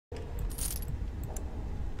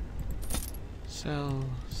Sell,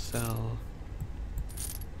 sell.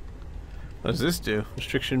 What does this do?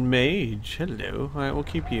 Restriction mage. Hello. Alright, we'll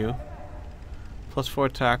keep you. +4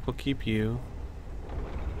 attack, we'll keep you.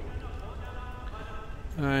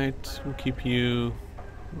 Alright, we'll keep you.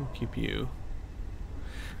 We'll keep you.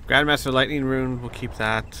 Grandmaster Lightning Rune, we'll keep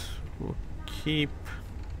that. We'll keep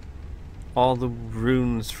all the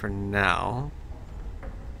runes for now.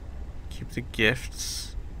 Keep the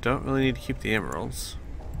gifts. Don't really need to keep the emeralds.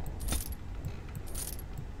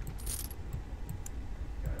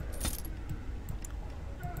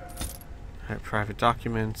 Alright, private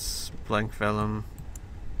documents, blank vellum.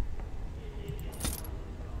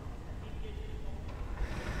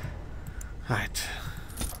 Alright.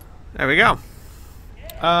 There we go.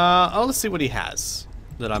 Oh, let's see what he has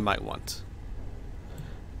that I might want.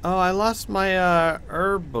 Oh, I lost my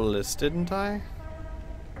herbalist, didn't I?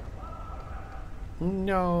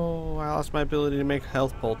 No, I lost my ability to make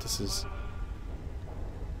health poultices.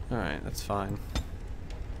 Alright, that's fine.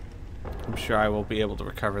 I'm sure I will be able to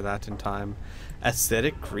recover that in time.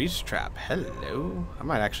 Aesthetic Grease Trap. Hello. I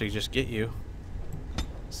might actually just get you.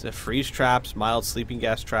 It's a freeze traps, mild sleeping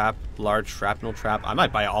gas trap, large shrapnel trap. I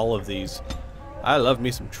might buy all of these. I love me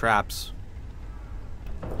some traps.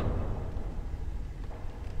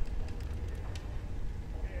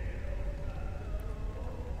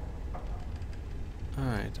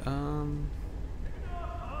 Alright,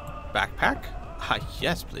 backpack? Ah,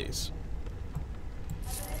 yes, please.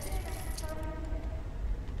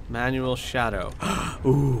 Manual shadow.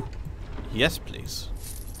 Ooh. Yes, please.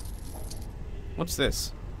 What's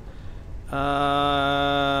this? To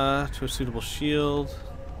a suitable shield.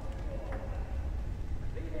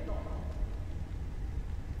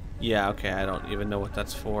 Yeah, okay, I don't even know what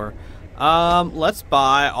that's for. Let's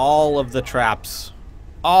buy all of the traps.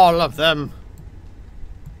 All of them.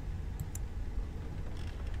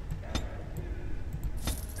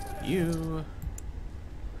 You.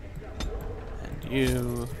 And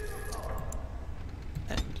you.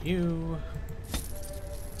 And you.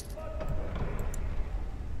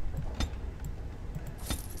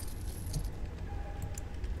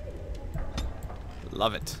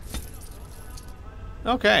 Love it.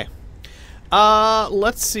 Okay.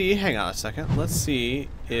 Let's see. Hang on a second. Let's see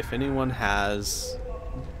if anyone has...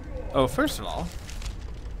 Oh, first of all...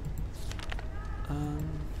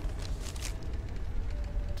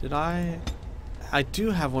 Did I... I do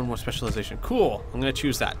have one more specialization. Cool. I'm going to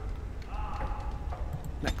choose that.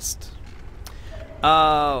 Next.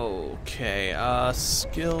 Okay.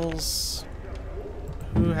 Skills...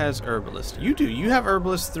 Who has Herbalist? You do. You have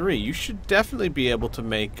Herbalist 3. You should definitely be able to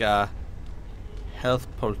make health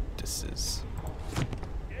poultices.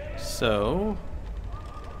 So,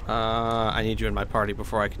 I need you in my party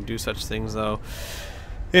before I can do such things, though.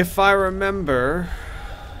 If I remember...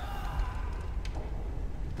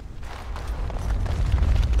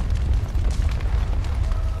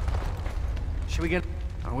 Should we get...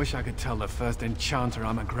 I wish I could tell the first enchanter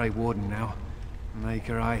I'm a Grey Warden now.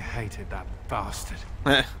 Maker, I hated that bastard.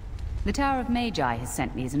 The Tower of Magi has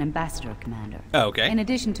sent me as an ambassador, Commander. Oh, okay. In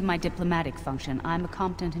addition to my diplomatic function, I'm a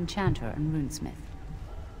competent enchanter and runesmith.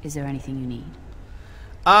 Is there anything you need?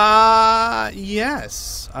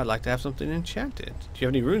 Yes. I'd like to have something enchanted. Do you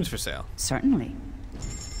have any runes for sale? Certainly.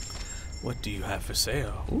 What do you have for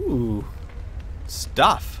sale? Ooh.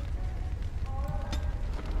 Stuff.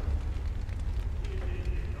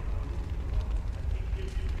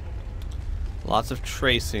 Lots of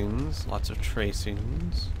tracings. Lots of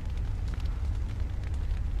tracings.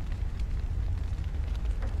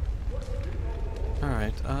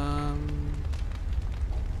 Alright,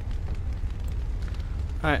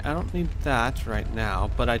 Alright, I don't need that right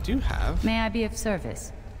now, but I do have... May I be of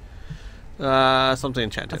service? Something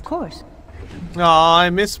enchanted. Of course. Aw,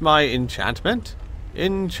 I miss my enchantment.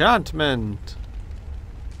 Enchantment.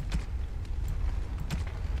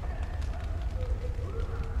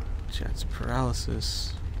 Chance of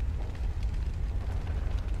paralysis.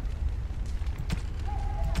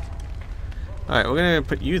 Alright, we're gonna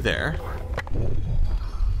put you there.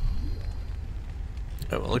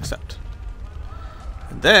 I will accept.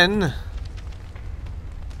 And then...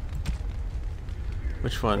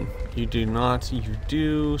 Which one? You do not, you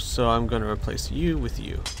do, so I'm gonna replace you with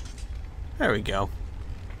you. There we go.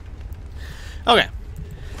 Okay.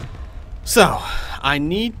 So, I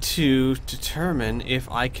need to determine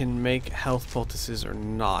if I can make health poultices or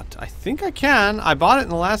not. I think I can. I bought it in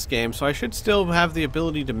the last game, so I should still have the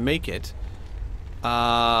ability to make it.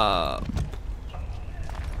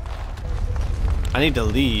 I need to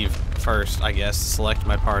leave first, I guess, select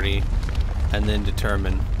my party, and then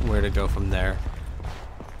determine where to go from there.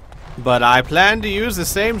 But I plan to use the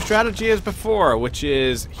same strategy as before, which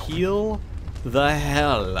is heal the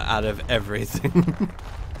hell out of everything.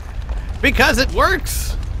 Because it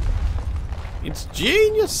works! It's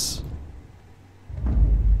genius!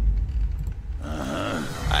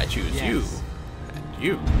 I choose you. And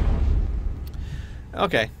you.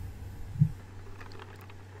 Okay.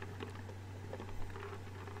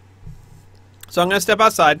 So I'm going to step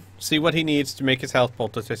outside, see what he needs to make his health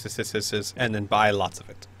poultices, and then buy lots of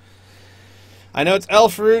it. I know it's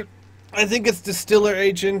elf root. I think it's distiller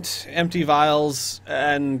agent, empty vials,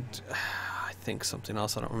 and I think something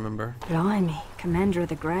else I don't remember. Blimey, Commander of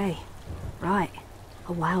the Grey. Right.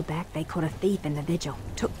 A while back they caught a thief in the vigil.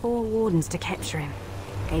 Took 4 wardens to capture him.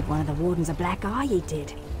 Gave one of the wardens a black eye, he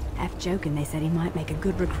did. Half joking, they said he might make a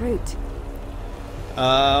good recruit.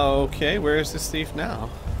 Okay, where is this thief now?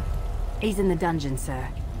 He's in the dungeon, sir.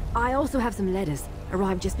 I also have some letters.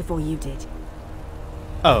 Arrived just before you did.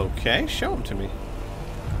 Okay, show them to me.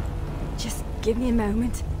 Just give me a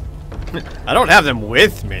moment. I don't have them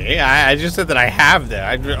with me. I just said that I have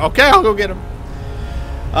them. Okay, I'll go get them.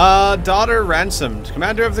 Daughter ransomed.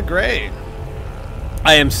 Commander of the Grey.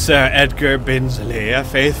 I am Sir Edgar Binsley, a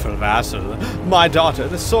faithful vassal. My daughter,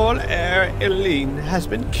 the sole heir, Eileen, has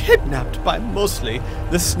been kidnapped by mostly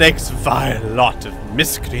the snake's vile lot of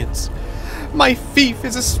miscreants. My fief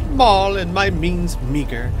is small and my means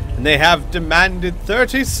meager, and they have demanded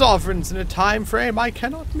 30 sovereigns in a time frame I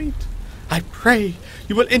cannot meet. I pray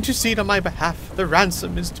you will intercede on my behalf. The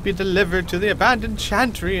ransom is to be delivered to the abandoned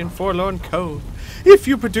chantry in Forlorn Cove. If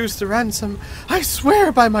you produce the ransom, I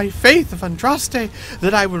swear by my faith of Andraste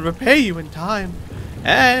that I will repay you in time.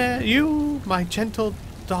 And you, my gentle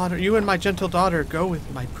daughter, you and my gentle daughter go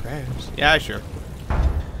with my prayers. Yeah, sure.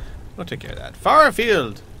 We'll take care of that. Far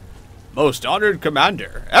afield. Most honored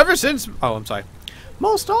commander, ever since... Oh, I'm sorry.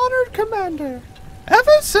 Most honored commander,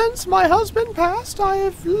 ever since my husband passed, I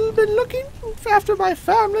have been looking after my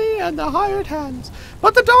family and the hired hands.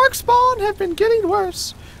 But the Darkspawn have been getting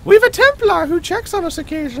worse. We've a Templar who checks on us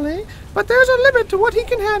occasionally, but there's a limit to what he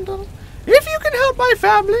can handle. If you can help my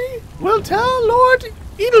family, we'll tell Lord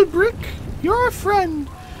Edelbrick you're a friend.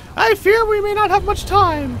 I fear we may not have much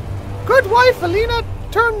time. Good wife, Alina,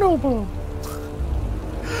 turn noble.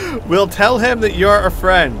 We'll tell him that you're a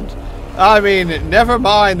friend. I mean, never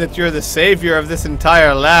mind that you're the savior of this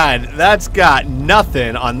entire land. That's got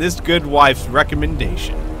nothing on this good wife's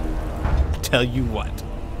recommendation. I tell you what.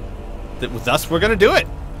 That with us, we're gonna do it.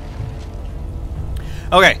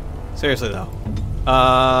 Okay, seriously though.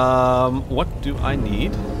 What do I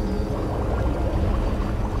need?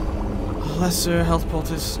 Lesser health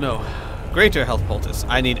poultice? No. Greater health poultice.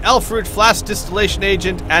 I need elf root, flask distillation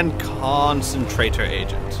agent, and concentrator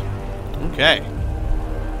agent. Okay.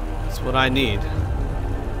 That's what I need.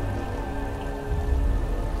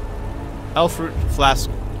 Elf root, flask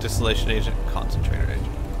distillation agent, concentrator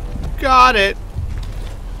agent. Got it!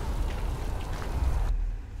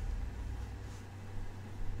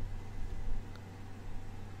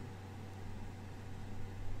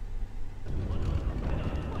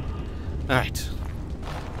 Alright.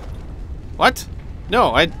 What?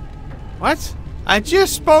 No, What? I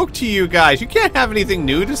just spoke to you guys. You can't have anything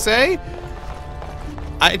new to say.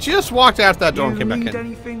 I just walked out that door and came back in. You need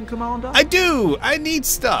anything, Commander? I do! I need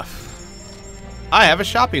stuff. I have a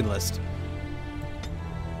shopping list.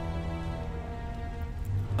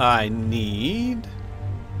 I need...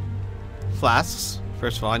 flasks.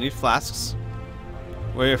 First of all, I need flasks.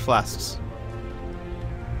 Where are your flasks?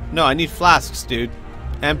 No, I need flasks, dude.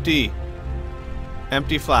 Empty.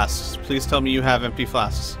 Empty flasks. Please tell me you have empty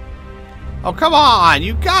flasks. Oh, come on!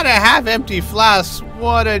 You gotta have empty flasks!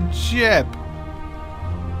 What a chip!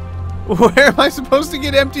 Where am I supposed to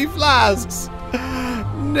get empty flasks?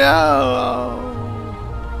 No!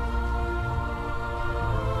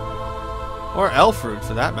 Or elf root,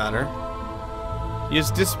 for that matter. He has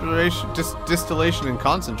distillation and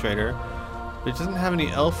concentrator, but it doesn't have any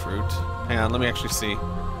elf root. Hang on, let me actually see.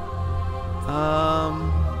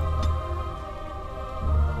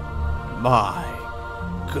 My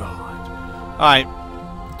God. Alright.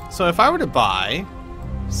 So if I were to buy,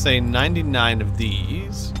 say, 99 of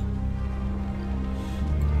these.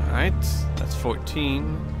 Alright. That's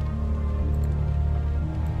 14.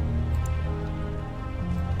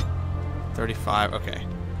 35. Okay.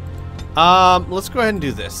 Let's go ahead and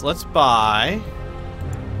do this. Let's buy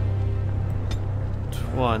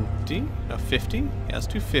 20. No, 50. Yeah, let's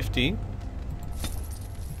do 50.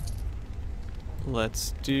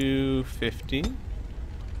 Let's do 50.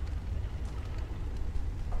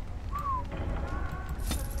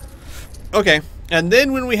 Okay, and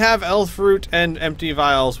then when we have elf root and empty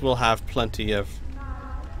vials, we'll have plenty of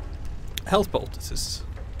health poultices.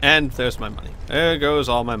 And there's my money. There goes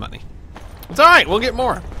all my money. It's alright, we'll get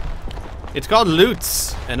more. It's called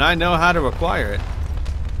loots, and I know how to acquire it.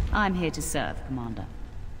 I'm here to serve, Commander.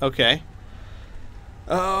 Okay.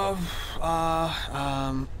 Can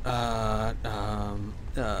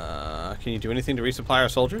you do anything to resupply our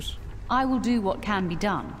soldiers? I will do what can be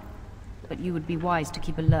done, but you would be wise to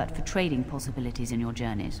keep alert for trading possibilities in your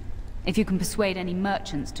journeys. If you can persuade any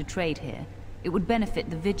merchants to trade here, it would benefit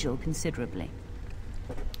the Vigil considerably.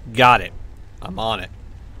 Got it. I'm on it.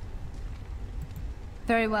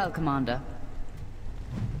 Very well, Commander.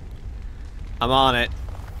 I'm on it.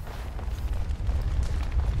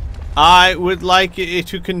 I would like it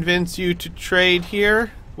to convince you to trade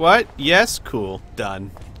here. What? Yes? Cool.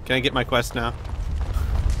 Done. Can I get my quest now?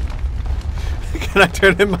 Can I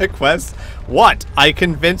turn in my quest? What? I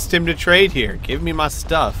convinced him to trade here. Give me my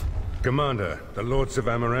stuff. Commander, the Lords of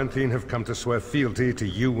Amaranthine have come to swear fealty to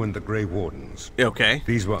you and the Grey Wardens. Okay.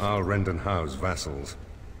 These were Al Rendenhau's vassals.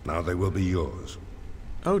 Now they will be yours.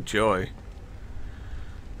 Oh, joy.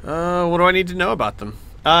 What do I need to know about them?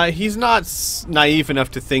 He's not naive enough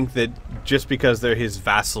to think that just because they're his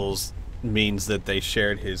vassals means that they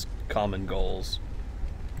shared his common goals.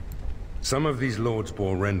 Some of these lords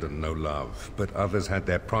bore Rendon no love, but others had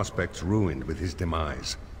their prospects ruined with his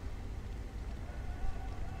demise.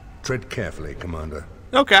 Tread carefully, Commander.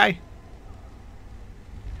 Okay.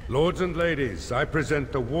 Lords and ladies, I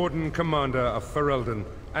present the Warden Commander of Ferelden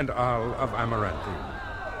and Al of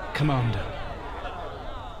Amaranthine. Commander.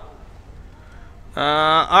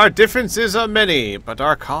 Our differences are many, but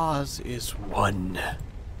our cause is one.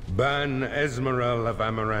 Ban Esmeralda of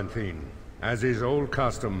Amaranthine, as is old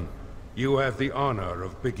custom, you have the honor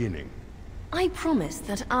of beginning. I promise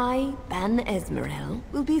that I, Ban Esmeralda,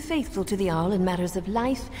 will be faithful to the Arl in matters of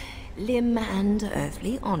life, limb, and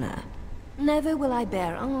earthly honor. Never will I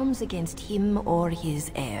bear arms against him or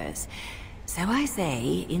his heirs. So I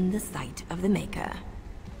say, in the sight of the Maker.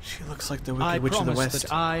 She looks like the Wicked Witch of the West.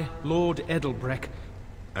 That I, Lord Edelbreck...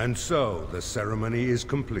 And so, the ceremony is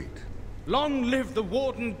complete. Long live the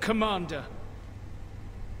Warden Commander!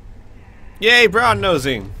 Yay, brown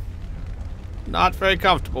nosing. Not very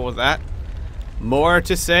comfortable with that. More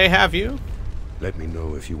to say, have you? Let me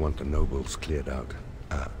know if you want the nobles cleared out.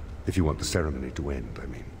 If you want the ceremony to end, I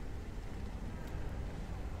mean.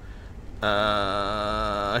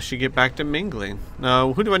 I should get back to mingling.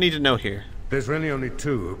 No, who do I need to know here? There's really only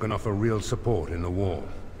two who can offer real support in the war.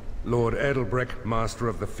 Lord Edelbreck, master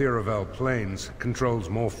of the Firavel Plains, controls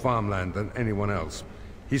more farmland than anyone else.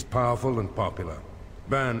 He's powerful and popular.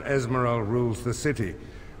 Ban Esmeralda rules the city.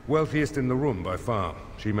 Wealthiest in the room by far.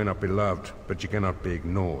 She may not be loved, but she cannot be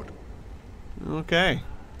ignored. Okay.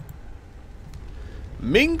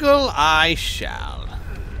 Mingle I shall.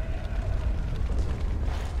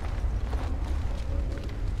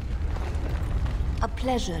 A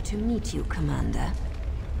pleasure to meet you, Commander.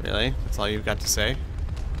 Really? That's all you've got to say?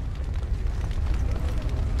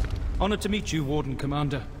 Honored to meet you, Warden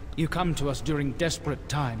Commander. You come to us during desperate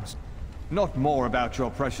times. Not more about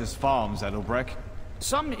your precious farms, Edelbreck.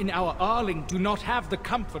 Some in our Arling do not have the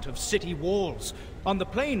comfort of city walls. On the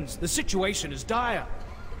plains, the situation is dire.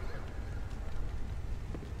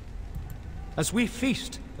 As we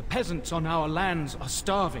feast, the peasants on our lands are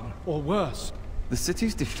starving, or worse. The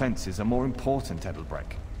city's defenses are more important,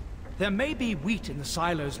 Edelbreck. There may be wheat in the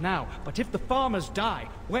silos now, but if the farmers die,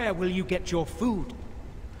 where will you get your food?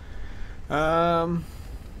 I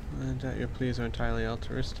doubt your pleas are entirely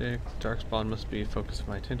altruistic. The Darkspawn must be a focus of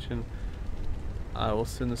my attention. I will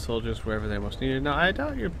send the soldiers wherever they're most needed. No, I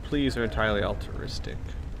doubt your pleas are entirely altruistic.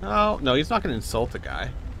 Oh, no, he's not going to insult the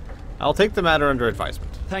guy. I'll take the matter under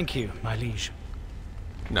advisement. Thank you, my liege.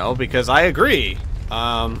 No, because I agree.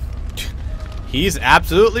 He's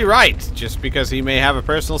absolutely right. Just because he may have a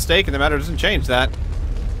personal stake in the matter doesn't change that.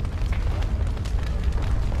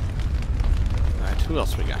 Alright, who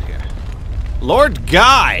else we got here? Lord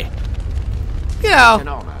Guy! You know, It's an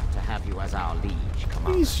honor to have you as our liege,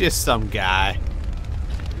 Commander. he's just some guy.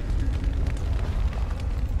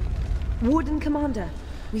 Warden Commander,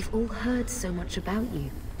 we've all heard so much about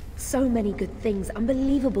you. So many good things,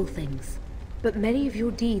 unbelievable things. But many of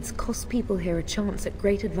your deeds cost people here a chance at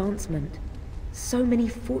great advancement. So many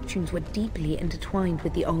fortunes were deeply intertwined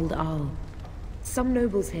with the old Arl. Some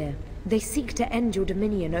nobles here, they seek to end your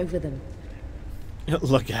dominion over them.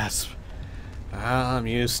 Look, gasp. I'm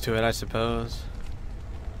used to it, I suppose.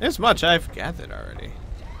 There's much I've gathered already.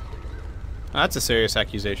 That's a serious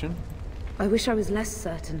accusation. I wish I was less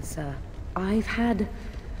certain, sir. I've had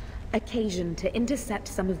occasion to intercept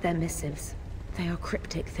some of their missives. They are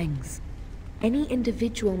cryptic things. Any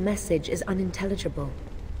individual message is unintelligible.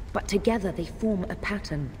 but together they form a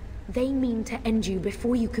pattern. They mean to end you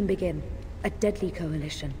before you can begin. A deadly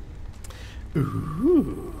coalition.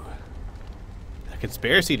 Ooh. A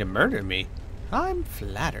conspiracy to murder me. I'm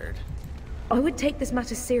flattered. I would take this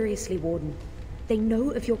matter seriously, Warden. They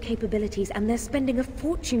know of your capabilities, and they're spending a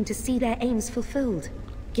fortune to see their aims fulfilled.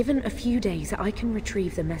 Given a few days, I can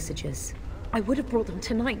retrieve the messages. I would have brought them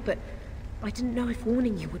tonight, but I didn't know if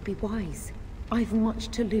warning you would be wise. I've much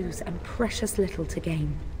to lose and precious little to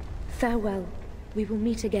gain. Farewell. We will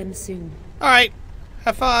meet again soon. Alright.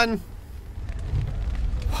 Have fun.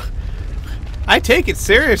 I take it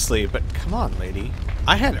seriously, but come on, lady.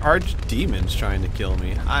 I had archdemons trying to kill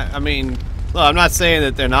me. I mean, well, I'm not saying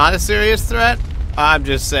that they're not a serious threat. I'm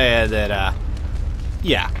just saying that,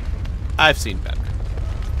 yeah, I've seen better.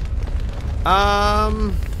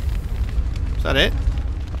 Is that it?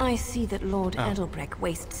 I see that Lord Edelbreck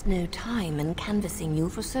wastes no time in canvassing you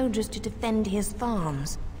for soldiers to defend his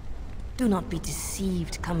farms. Do not be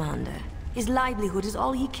deceived, Commander. His livelihood is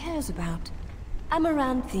all he cares about.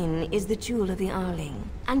 Amaranthine is the jewel of the Arling,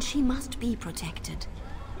 and she must be protected.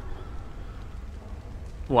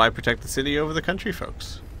 Why protect the city over the country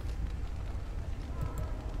folks?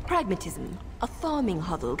 Pragmatism. A farming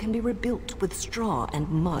hovel can be rebuilt with straw and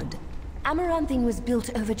mud. Amaranthine was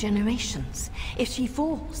built over generations. If she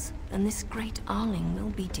falls, then this great Arling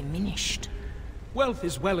will be diminished. Wealth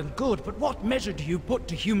is well and good, but what measure do you put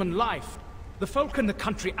to human life? The folk in the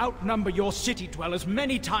country outnumber your city dwellers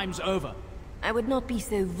many times over. I would not be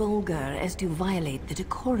so vulgar as to violate the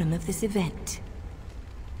decorum of this event.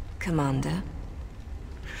 Commander?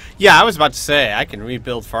 Yeah, I was about to say, I can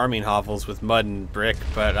rebuild farming hovels with mud and brick,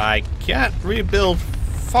 but I can't rebuild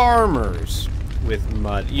farmers with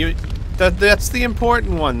mud. That's the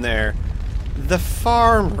important one there. The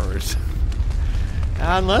farmers.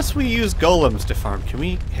 Unless we use golems to farm. Can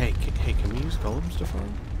we... Hey, can we use golems to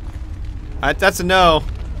farm? That's a no.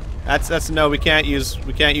 That's a no. We can't use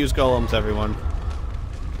golems, everyone.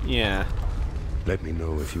 Yeah. Let me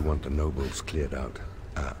know if you want the nobles cleared out.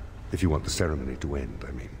 If you want the ceremony to end,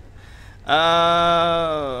 I mean.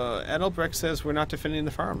 Edelbrecht says we're not defending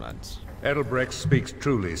the farmlands. Edelbrecht speaks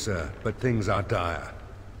truly, sir, but things are dire.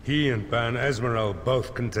 He and Ban Esmeralda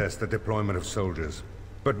both contest the deployment of soldiers.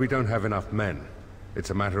 But we don't have enough men. It's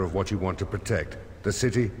a matter of what you want to protect. The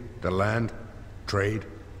city, the land, trade.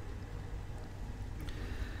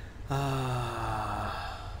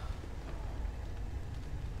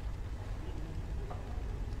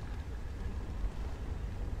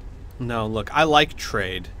 No, look, I like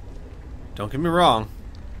trade. Don't get me wrong.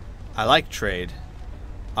 I like trade.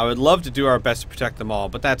 I would love to do our best to protect them all,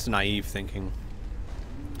 but that's naive thinking.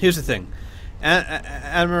 Here's the thing.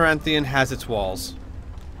 Amaranthian has its walls.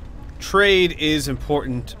 Trade is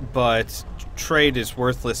important, but trade is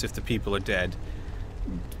worthless if the people are dead.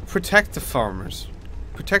 Protect the farmers.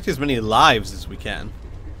 Protect as many lives as we can.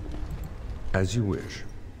 As you wish.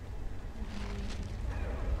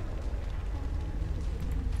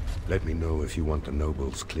 Let me know if you want the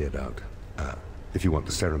nobles cleared out. If you want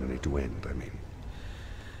the ceremony to end, I mean.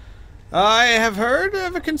 I have heard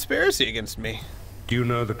of a conspiracy against me. Do you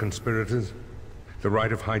know the conspirators? The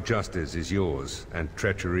right of high justice is yours, and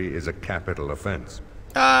treachery is a capital offense.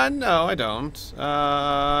 No, I don't.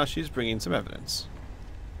 She's bringing some evidence.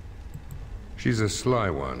 She's a sly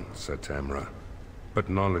one, said Tamra, but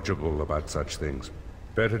knowledgeable about such things.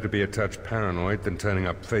 Better to be a touch paranoid than turning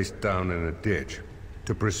up face down in a ditch.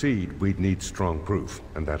 To proceed, we'd need strong proof,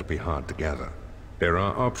 and that'll be hard to gather. There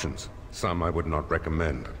are options, some I would not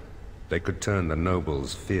recommend. They could turn the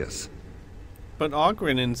nobles fierce. But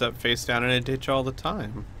Ogren ends up face down in a ditch all the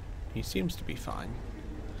time. He seems to be fine.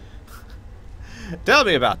 Tell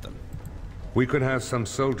me about them. We could have some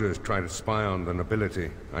soldiers try to spy on the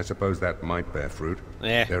nobility. I suppose that might bear fruit.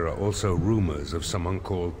 Yeah. There are also rumors of someone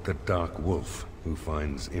called the Dark Wolf, who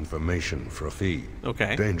finds information for a fee.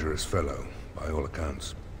 Okay. Dangerous fellow, by all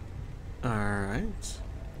accounts. Alright.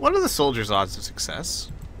 What are the soldiers' odds of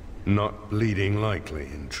success? Not bleeding likely,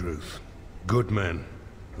 in truth. Good men,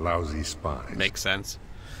 lousy spies. Makes sense.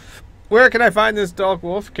 Where can I find this Dark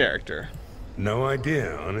Wolf character? No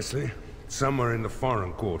idea, honestly. Somewhere in the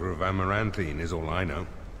foreign quarter of Amaranthine is all I know.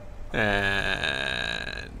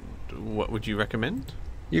 And what would you recommend?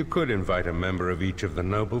 You could invite a member of each of the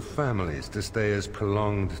noble families to stay as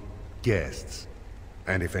prolonged guests.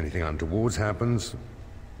 And if anything untoward happens,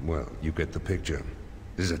 well, you get the picture.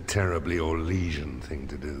 This is a terribly Orlesian thing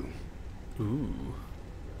to do. Ooh.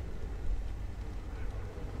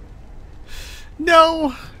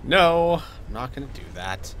 No, I'm not gonna do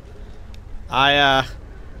that. I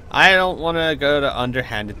don't want to go to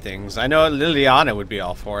underhanded things. I know Liliana would be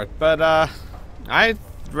all for it, but I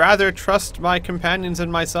rather trust my companions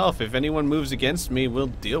and myself. If anyone moves against me, we'll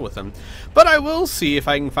deal with them. But I will see if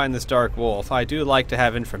I can find this dark wolf. I do like to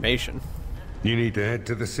have information. You need to head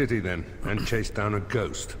to the city then, and chase down a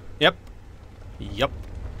ghost. Yep. Yep.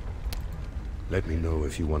 Let me know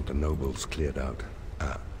if you want the nobles cleared out.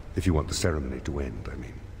 If you want the ceremony to end, I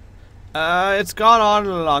mean. It's gone on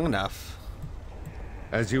long enough.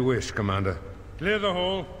 As you wish, Commander. Clear the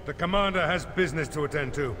hall. The Commander has business to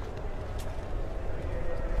attend to.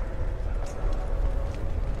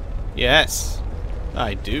 Yes,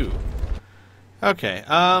 I do. Okay,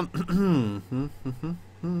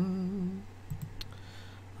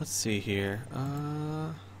 let's see here.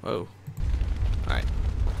 Whoa. Alright.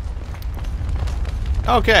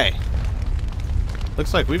 Okay.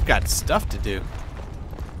 Looks like we've got stuff to do.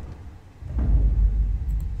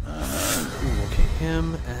 We'll kick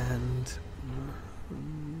him and...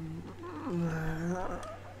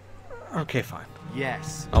 Okay, fine.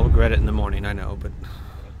 Yes. I'll regret it in the morning, I know, but...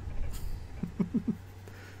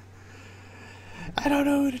 I don't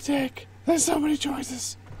know who to take. There's so many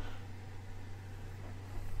choices.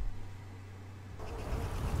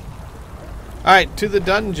 Alright, to the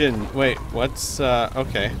dungeon. Wait, what's,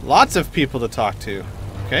 okay. Lots of people to talk to.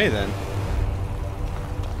 Okay, then.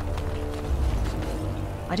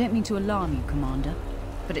 I don't mean to alarm you, Commander,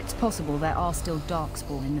 but it's possible there are still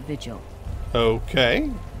Darkspawn in the Vigil.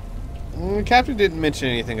 Okay. Captain didn't mention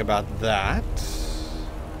anything about that.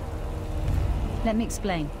 Let me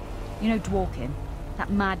explain. You know Dworkin? That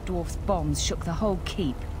mad dwarf's bombs shook the whole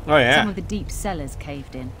keep. Oh, yeah. Some of the deep cellars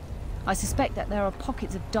caved in. I suspect that there are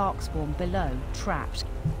pockets of Darkspawn below, trapped.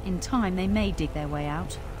 In time, they may dig their way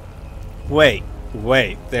out. Wait,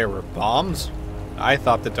 there were bombs? I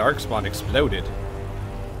thought the Darkspawn exploded.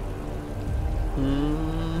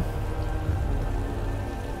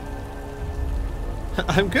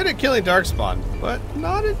 I'm good at killing Darkspawn, but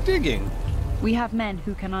not at digging. We have men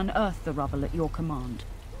who can unearth the rubble at your command.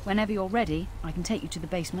 Whenever you're ready, I can take you to the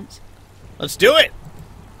basement. Let's do it!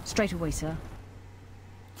 Straight away, sir.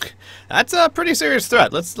 That's a pretty serious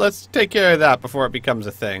threat. Let's take care of that before it becomes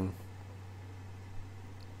a thing.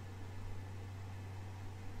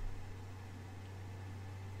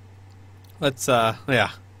 Let's, yeah.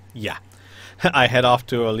 I head off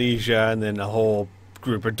to Elysia, and then a whole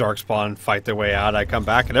group of Darkspawn fight their way out. I come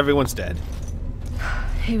back, and everyone's dead.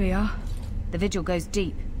 Here we are. The vigil goes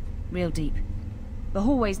deep. Real deep. The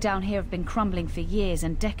hallways down here have been crumbling for years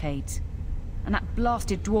and decades. And that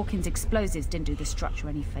blasted Dworkin's explosives didn't do the structure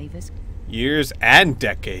any favors. Years and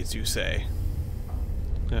decades, you say?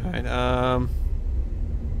 Alright,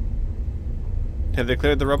 have they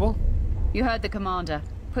cleared the rubble? You heard the commander.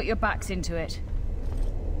 Put your backs into it.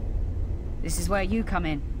 This is where you come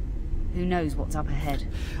in. Who knows what's up ahead?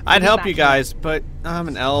 I'd help you guys, but I'm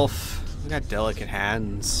an elf. I've got delicate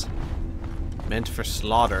hands. Meant for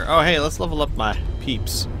slaughter. Oh, hey, let's level up my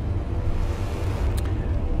peeps.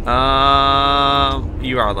 You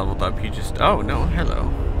are leveled up. You just... Oh, no, hello.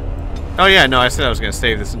 Oh, yeah, no, I said I was going to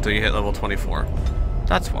save this until you hit level 24.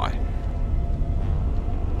 That's why.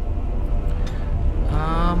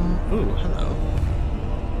 Ooh, hello.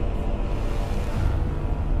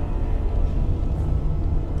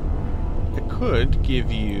 I could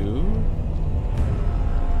give you...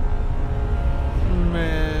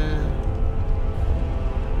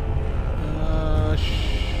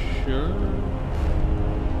 Sure.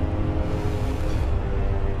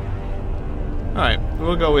 Alright,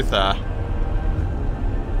 we'll go with,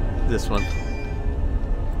 this one.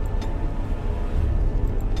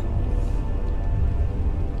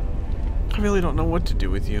 I really don't know what to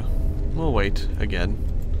do with you. We'll wait again.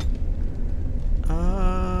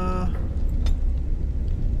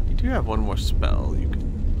 You do have one more spell you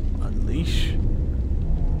can unleash.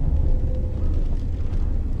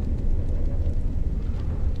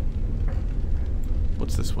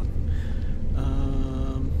 What's this one?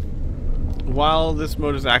 While this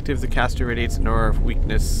mode is active, the caster radiates an aura of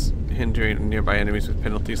weakness, hindering nearby enemies with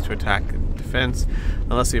penalties to attack and defense,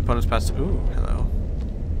 unless the opponent's passed. Ooh, hello.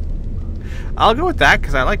 I'll go with that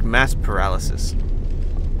because I like mass paralysis.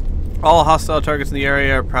 All hostile targets in the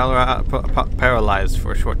area are paralyzed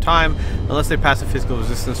for a short time, unless they pass a physical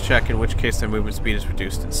resistance check, in which case their movement speed is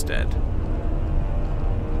reduced instead.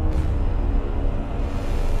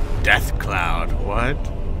 Death Cloud, what?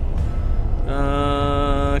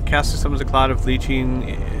 Caster summons a cloud of leeching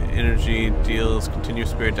energy, deals continuous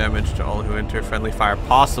spirit damage to all who enter. Friendly fire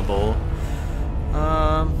possible.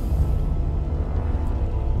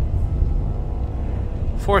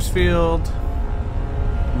 Force field.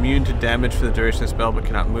 Immune to damage for the duration of the spell but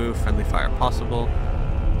cannot move. Friendly fire possible.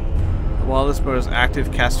 While this mode is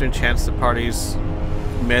active, caster enchants the party's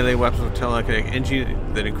Melee weapons with telekinetic energy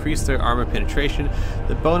that increase their armor penetration.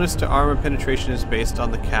 The bonus to armor penetration is based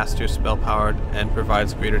on the caster's spell power and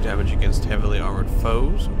provides greater damage against heavily armored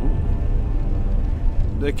foes. Ooh.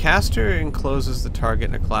 The caster encloses the target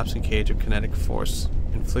in a collapsing cage of kinetic force,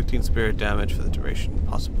 inflicting spirit damage for the duration,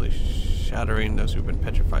 possibly shattering those who've been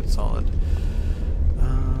petrified solid.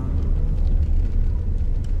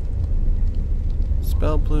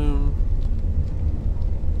 Spell bloom.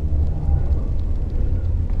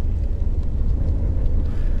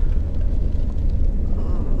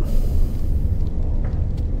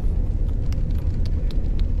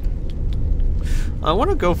 I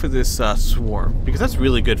want to go for this swarm, because that's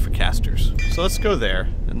really good for casters. So let's go there,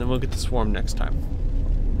 and then we'll get the swarm next time.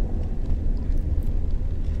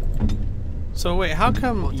 So wait, how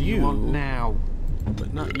come What do you want now?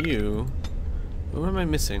 But not you? What am I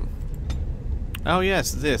missing? Oh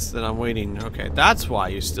yes, this, that I'm waiting. Okay, that's why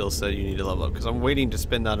you still said you need to level up, because I'm waiting to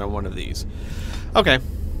spend that on one of these. Okay.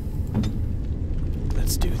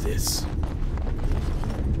 Let's do this.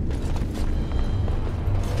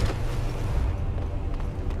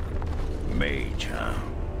 Mage, huh?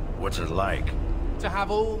 What's it like? To have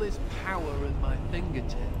all this power at my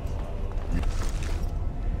fingertips.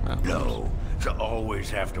 No, to always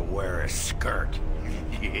have to wear a skirt.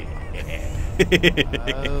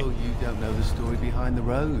 Oh, you don't know the story behind the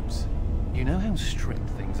robes. You know how strict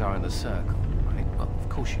things are in the circle, right? Well, of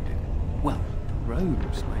course you do. Well, the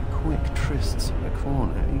robes make quick trysts in the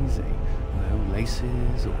corner easy. No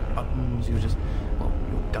laces or buttons, you're just, well,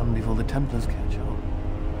 you're done before the Templars catch on.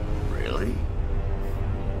 Really?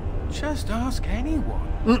 Just ask anyone.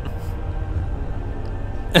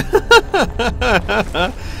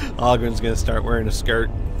 Ogren's gonna start wearing a skirt.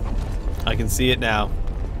 I can see it now.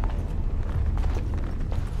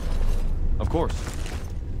 Of course.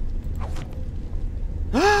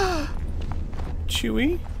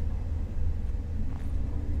 Chewie?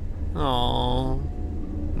 Oh,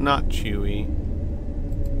 not Chewie.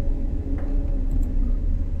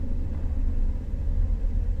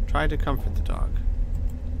 Try to comfort the dog.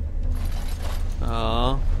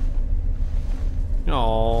 Oh.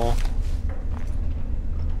 Oh.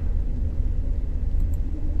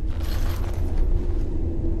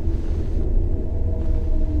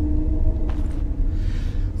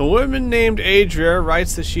 A woman named Adria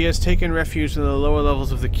writes that she has taken refuge in the lower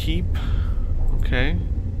levels of the keep. Okay.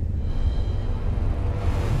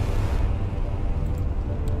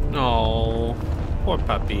 Oh, poor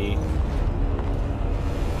puppy.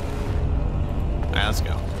 Alright, let's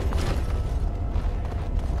go.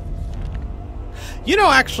 You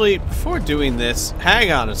know, actually, before doing this,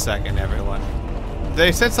 hang on a second, everyone.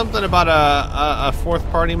 They said something about a fourth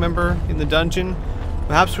party member in the dungeon.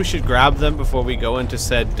 Perhaps we should grab them before we go into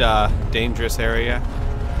said dangerous area.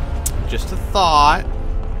 Just a thought.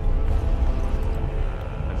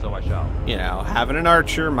 And so I shall. You know, having an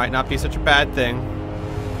archer might not be such a bad thing.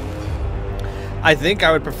 I think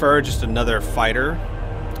I would prefer just another fighter.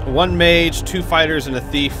 One mage, two fighters, and a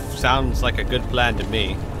thief sounds like a good plan to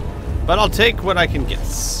me. But I'll take what I can get.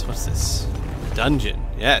 What's this? Dungeon.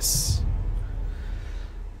 Yes.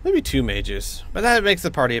 Maybe two mages, but that makes the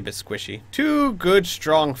party a bit squishy. Two good,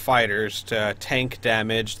 strong fighters to tank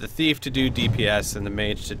damage, the thief to do DPS, and the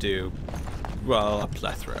mage to do, well, a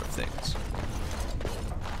plethora of things.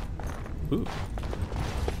 Ooh.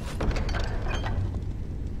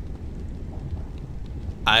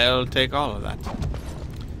 I'll take all of that.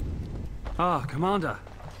 Ah, Commander.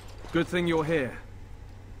 Good thing you're here.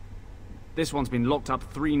 This one's been locked up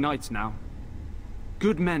 3 nights now.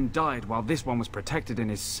 Good men died while this one was protected in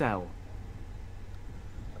his cell.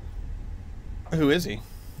 Who is he?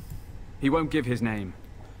 He won't give his name.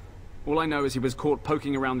 All I know is he was caught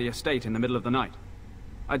poking around the estate in the middle of the night.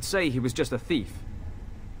 I'd say he was just a thief.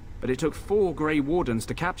 But it took 4 Grey Wardens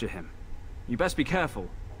to capture him. You best be careful.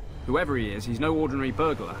 Whoever he is, he's no ordinary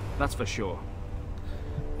burglar, that's for sure.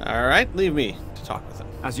 Alright, leave me to talk with him.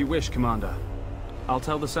 As you wish, Commander. I'll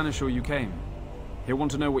tell the Seneschal you came. He'll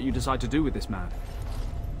want to know what you decide to do with this man.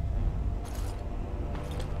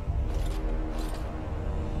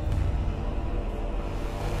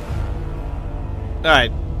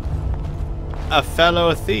 Alright. A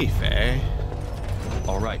fellow thief, eh?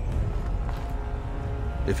 All right.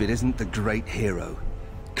 If it isn't the great hero,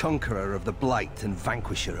 conqueror of the blight and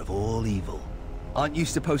vanquisher of all evil. Aren't you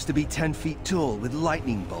supposed to be 10 feet tall with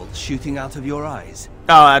lightning bolts shooting out of your eyes?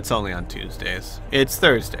 Oh, that's only on Tuesdays. It's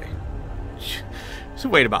Thursday. Just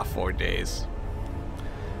wait about 4 days.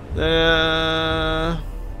 Are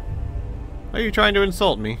you trying to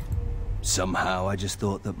insult me? Somehow I just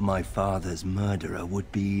thought that my father's murderer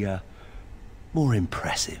would be, more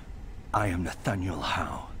impressive. I am Nathaniel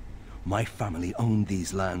Howe. My family owned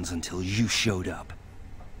these lands until you showed up.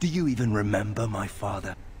 Do you even remember my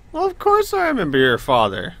father? Well, of course I remember your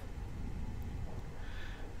father.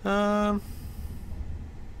 Your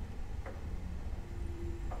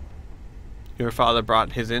father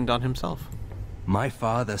brought his end on himself. My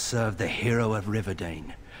father served the hero of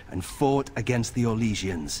Riverdane and fought against the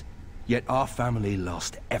Orlesians, yet our family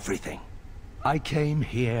lost everything. I came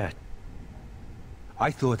here. I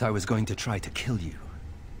thought I was going to try to kill you,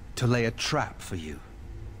 to lay a trap for you.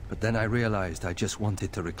 But then I realized I just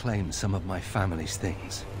wanted to reclaim some of my family's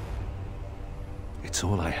things. It's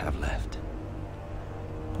all I have left.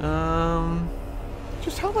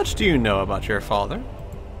 Just how much do you know about your father?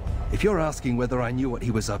 If you're asking whether I knew what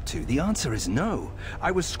he was up to, the answer is no.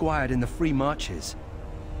 I was squired in the Free Marches.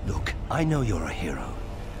 Look, I know you're a hero.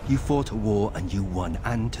 You fought a war and you won,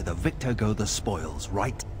 and to the victor go the spoils,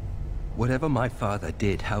 right? Whatever my father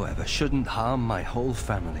did, however, shouldn't harm my whole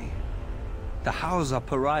family. The Howes are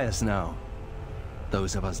pariahs now.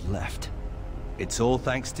 Those of us left. It's all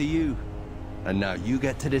thanks to you. And now you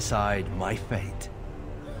get to decide my fate.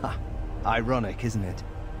 Ha! Ironic, isn't it?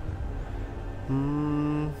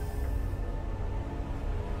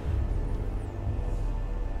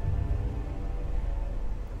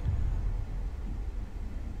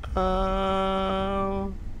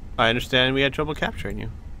 I understand we had trouble capturing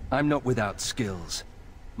you. I'm not without skills.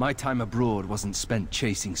 My time abroad wasn't spent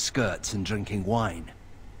chasing skirts and drinking wine.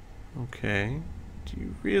 Okay. Do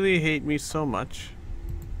you really hate me so much?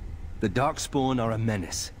 The Darkspawn are a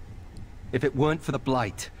menace. If it weren't for the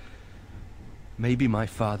Blight, maybe my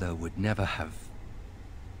father would never have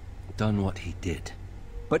done what he did.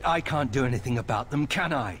 But I can't do anything about them,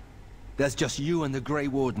 can I? There's just you and the Grey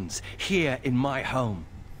Wardens, here in my home.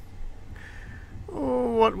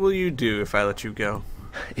 What will you do if I let you go?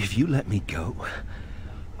 If you let me go...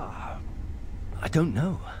 I don't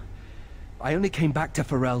know. I only came back to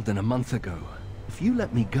Ferelden a month ago. If you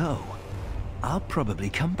let me go, I'll probably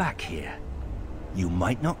come back here. You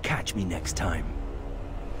might not catch me next time.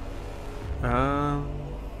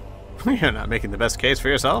 You're not making the best case for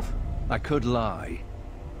yourself. I could lie,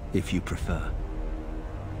 if you prefer.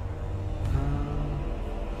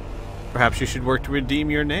 Perhaps you should work to redeem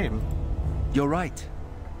your name. You're right.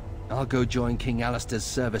 I'll go join King Alistair's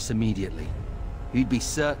service immediately. He'd be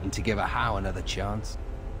certain to give a Howe another chance.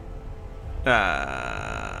 Your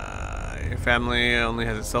family only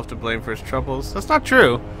has itself to blame for his troubles. That's not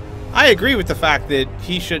true. I agree with the fact that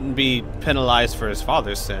he shouldn't be penalized for his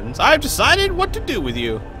father's sins. I've decided what to do with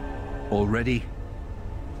you. Already?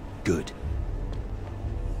 Good.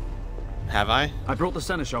 Have I? I brought the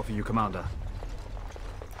seneschal for you, Commander.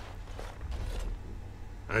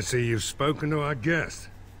 I see you've spoken to our guest.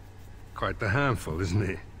 Quite the handful, isn't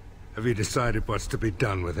he? Have you decided what's to be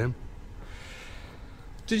done with him?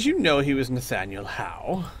 Did you know he was Nathaniel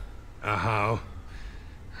Howe? A Howe?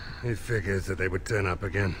 It figures that they would turn up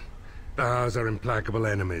again. The Howes are implacable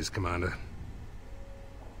enemies, Commander.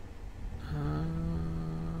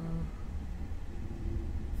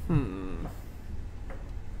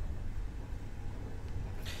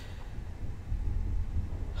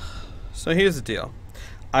 So here's the deal.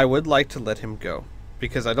 I would like to let him go,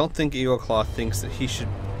 because I don't think Eagleclaw thinks that he should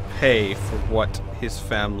pay for what his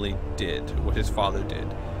family did, what his father did.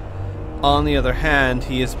 On the other hand,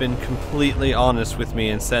 he has been completely honest with me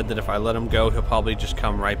and said that if I let him go, he'll probably just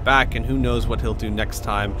come right back, and who knows what he'll do next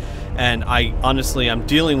time. And I'm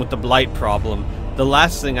dealing with the Blight problem. The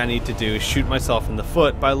last thing I need to do is shoot myself in the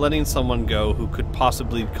foot by letting someone go who could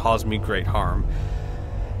possibly cause me great harm.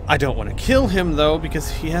 I don't want to kill him, though,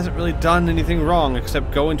 because he hasn't really done anything wrong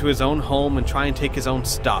except go into his own home and try and take his own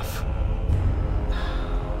stuff.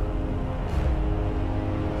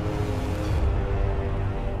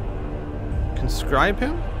 Conscribe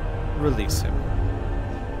him, release him.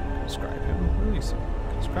 Conscribe him, release him.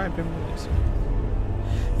 Conscribe him, release him.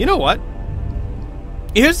 You know what?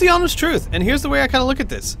 Here's the honest truth, and here's the way I kind of look at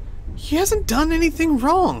this. He hasn't done anything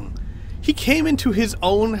wrong. He came into his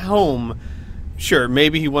own home. Sure,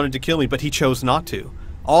 maybe he wanted to kill me, but he chose not to.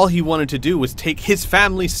 All he wanted to do was take his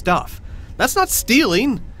family stuff. That's not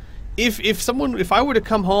stealing. If I were to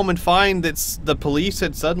come home and find that the police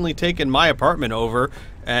had suddenly taken my apartment over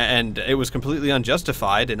and it was completely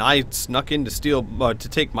unjustified and I snuck in to steal to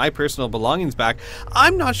take my personal belongings back,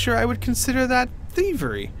 I'm not sure I would consider that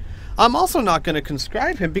thievery. I'm also not going to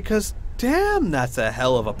conscribe him because damn, that's a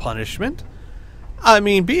hell of a punishment. I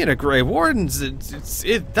mean, being a Grey Warden,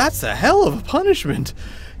 that's a hell of a punishment.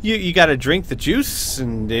 You gotta drink the juice,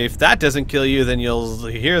 and if that doesn't kill you, then you'll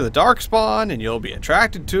hear the Darkspawn, and you'll be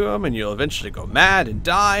attracted to him, and you'll eventually go mad and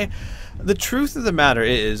die. The truth of the matter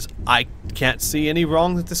is, I can't see any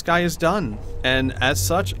wrong that this guy has done, and as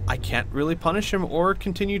such, I can't really punish him or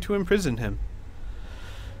continue to imprison him.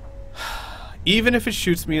 Even if it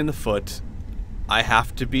shoots me in the foot, I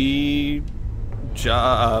have to be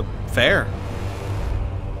fair.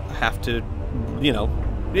 I have to, you know,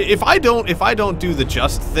 if I don't do the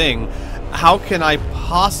just thing, how can I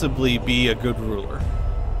possibly be a good ruler?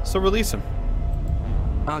 So release him.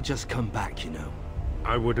 I'll just come back, you know.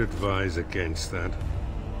 I would advise against that.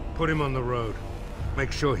 Put him on the road.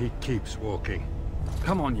 Make sure he keeps walking.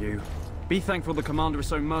 Come on, you. Be thankful the commander is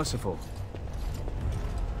so merciful.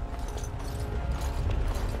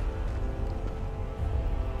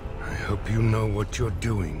 I hope you know what you're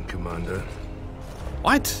doing, Commander.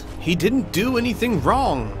 What? He didn't do anything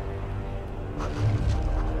wrong.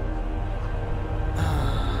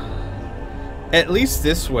 At least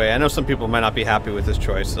this way, I know some people might not be happy with this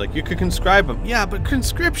choice. Like, you could conscribe him. Yeah, but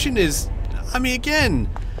conscription is... I mean, again,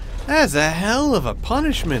 that's a hell of a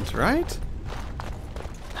punishment, right?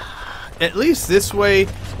 At least this way,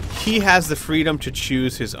 he has the freedom to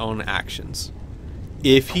choose his own actions.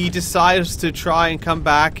 If he decides to try and come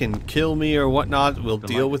back and kill me or whatnot, we'll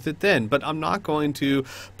deal with it then. But I'm not going to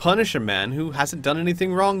punish a man who hasn't done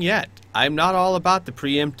anything wrong yet. I'm not all about the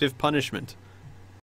preemptive punishment.